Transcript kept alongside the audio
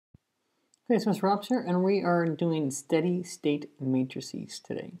Okay, so it's Rob here, and we are doing steady state matrices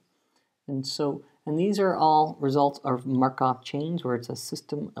today. And these are all results of Markov chains, where it's a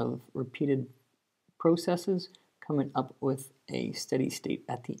system of repeated processes coming up with a steady state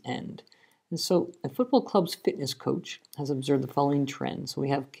at the end. And so a football club's fitness coach has observed the following trends. So we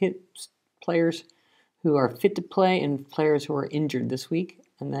have players who are fit to play and players who are injured this week,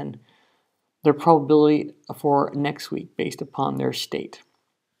 and then their probability for next week based upon their state.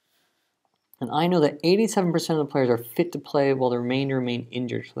 And I know that 87% of the players are fit to play while the remainder remain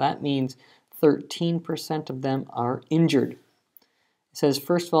injured. So that means 13% of them are injured. It says,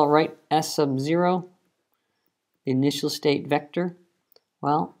 first of all, write S sub 0, the initial state vector.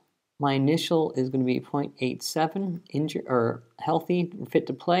 Well, my initial is going to be 0.87, injured or healthy, fit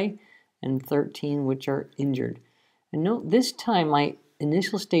to play, and 13 which are injured. And note this time my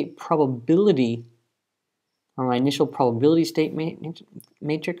initial state probability, or my initial probability state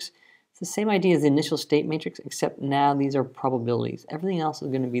matrix, it's the same idea as the initial state matrix, except now these are probabilities. Everything else is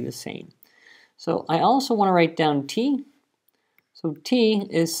going to be the same. So I also want to write down t. So t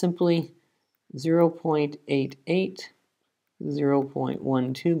is simply 0.88,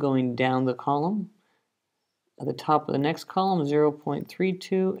 0.12 going down the column. At the top of the next column,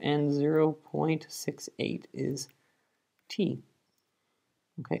 0.32 and 0.68 is t.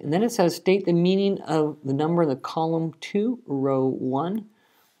 Okay, and then it says state the meaning of the number in the column 2, row 1.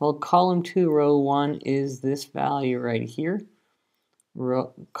 Well, column 2, row 1 is this value right here.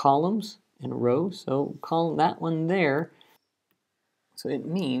 Columns and rows, so column that one there. So it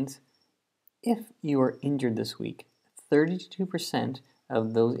means if you are injured this week, 32%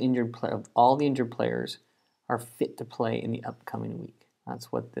 of those of all the injured players are fit to play in the upcoming week.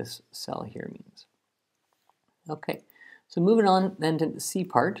 That's what this cell here means. Okay, so moving on then to the C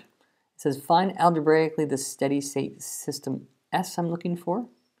part. It says find algebraically the steady state system S I'm looking for.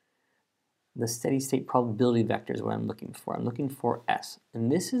 The steady state probability vector is what I'm looking for. I'm looking for S. And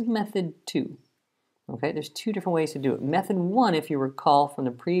this is method 2. Okay, there's two different ways to do it. Method 1, if you recall from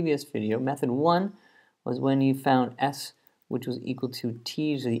the previous video, method 1 was when you found S, which was equal to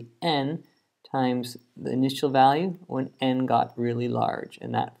t to the n times the initial value when n got really large,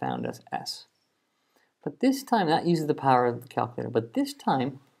 and that found us S. But this time, that uses the power of the calculator, but this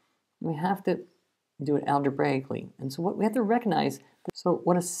time we have to do it algebraically. And so what we have to recognize, so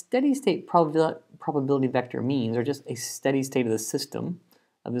what a steady state probability vector means, or just a steady state of the system,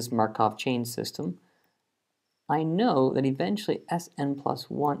 of this Markov chain system, I know that eventually Sn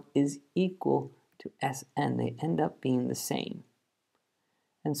plus 1 is equal to Sn. They end up being the same.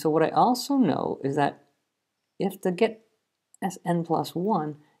 And so what I also know is that if to get Sn plus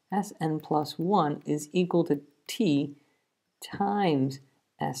 1 is equal to t times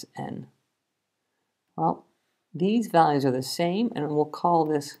Sn. Well, these values are the same, and we'll call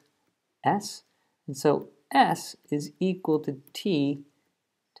this S. And so S is equal to t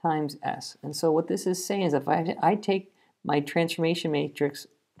times S. And so what this is saying is if I take my transition matrix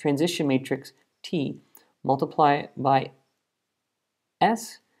T, multiply it by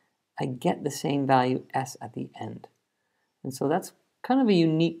S, I get the same value S at the end. And so that's kind of a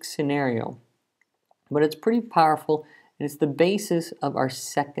unique scenario, but it's pretty powerful, and it's the basis of our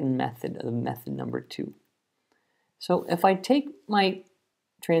second method, of method number 2. So if I take my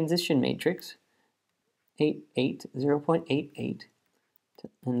transition matrix, 0.88,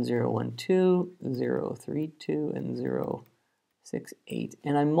 and 0.12, 0.32, and 0.68,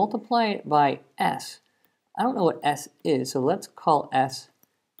 and I multiply it by S. I don't know what S is, so let's call S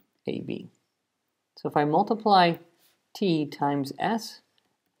AB. So if I multiply T times S,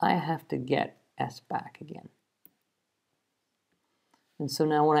 I have to get S back again. And so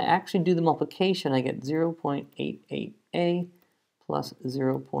now when I actually do the multiplication, I get 0.88A plus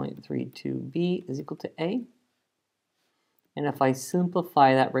 0.32B is equal to A. And if I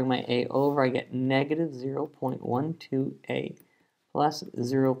simplify that, bring my A over, I get negative 0.12A plus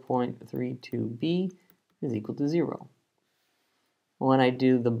 0.32B is equal to 0. When I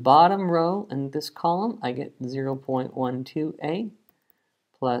do the bottom row in this column, I get 0.12A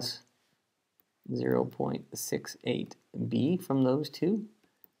plus 0.68B from those two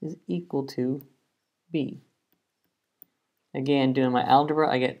is equal to B. Again, doing my algebra,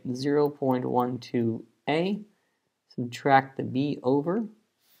 I get 0.12A, subtract the B over, and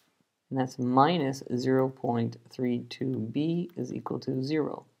that's minus 0.32B is equal to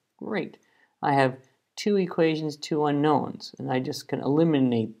 0. Great. I have two equations, two unknowns, and I just can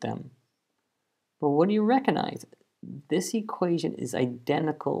eliminate them. But what do you recognize? This equation is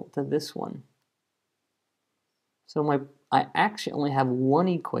identical to this one. So I actually only have one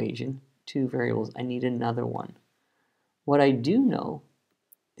equation, two variables. I need another one. What I do know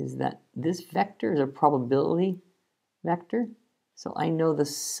is that this vector is a probability vector. So I know the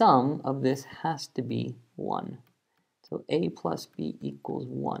sum of this has to be 1. So A plus B equals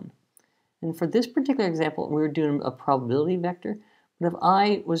 1. And for this particular example, we were doing a probability vector. But if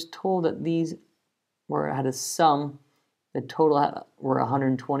I was told that these had a sum, the total were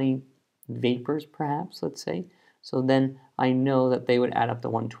 120 vapors, perhaps, let's say. So then I know that they would add up to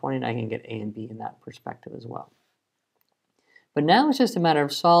 120, and I can get A and B in that perspective as well. But now it's just a matter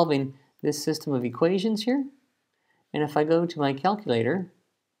of solving this system of equations here. And if I go to my calculator,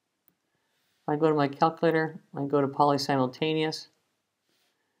 I go to poly-simultaneous,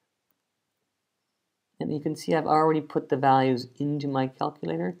 and you can see I've already put the values into my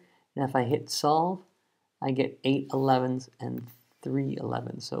calculator. And if I hit solve, I get 8 11s and 3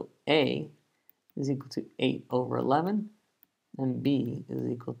 11s. So A is equal to 8 over 11, and B is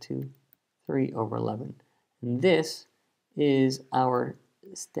equal to 3 over 11. And this is our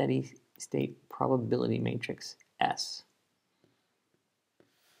steady state probability matrix S.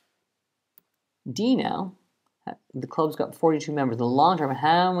 D now, the club's got 42 members. In the long term,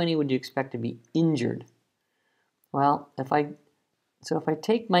 how many would you expect to be injured? Well, if I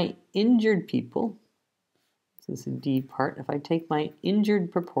take my injured people, so this is the D part, if I take my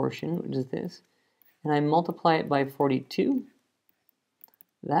injured proportion, which is this, and I multiply it by 42,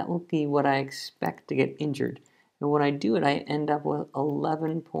 that will be what I expect to get injured. And when I do it, I end up with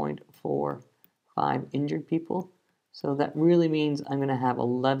 11.45 injured people. So that really means I'm going to have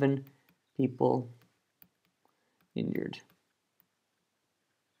 11 people injured.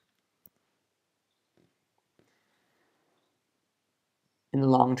 In the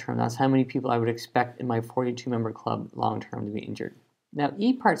long term, that's how many people I would expect in my 42-member club long term to be injured. Now,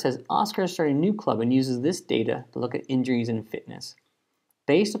 E part says Oscar is starting a new club and uses this data to look at injuries and fitness.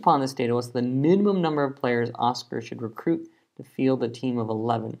 Based upon this data, what's the minimum number of players Oscar should recruit to field a team of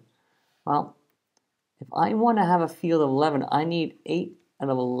 11? Well, if I want to have a field of 11, I need 8 out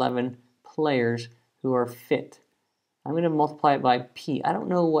of 11 players who are fit. I'm going to multiply it by P. I don't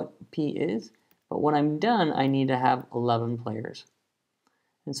know what P is, but when I'm done, I need to have 11 players.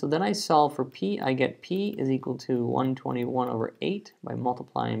 And so then I solve for P. I get P is equal to 121 over 8 by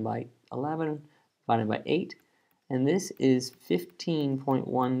multiplying by 11 divided by 8. And this is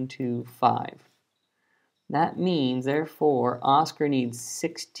 15.125. That means, therefore, Oscar needs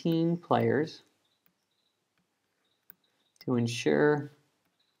 16 players to ensure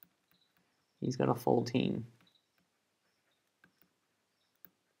he's got a full team.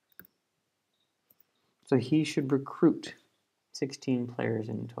 So he should recruit 16 players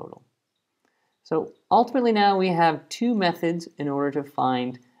in total. So ultimately now we have two methods in order to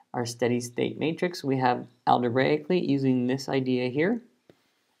find our steady state matrix. We have algebraically using this idea here,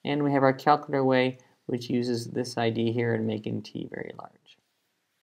 and we have our calculator way, which uses this idea here and making t very large.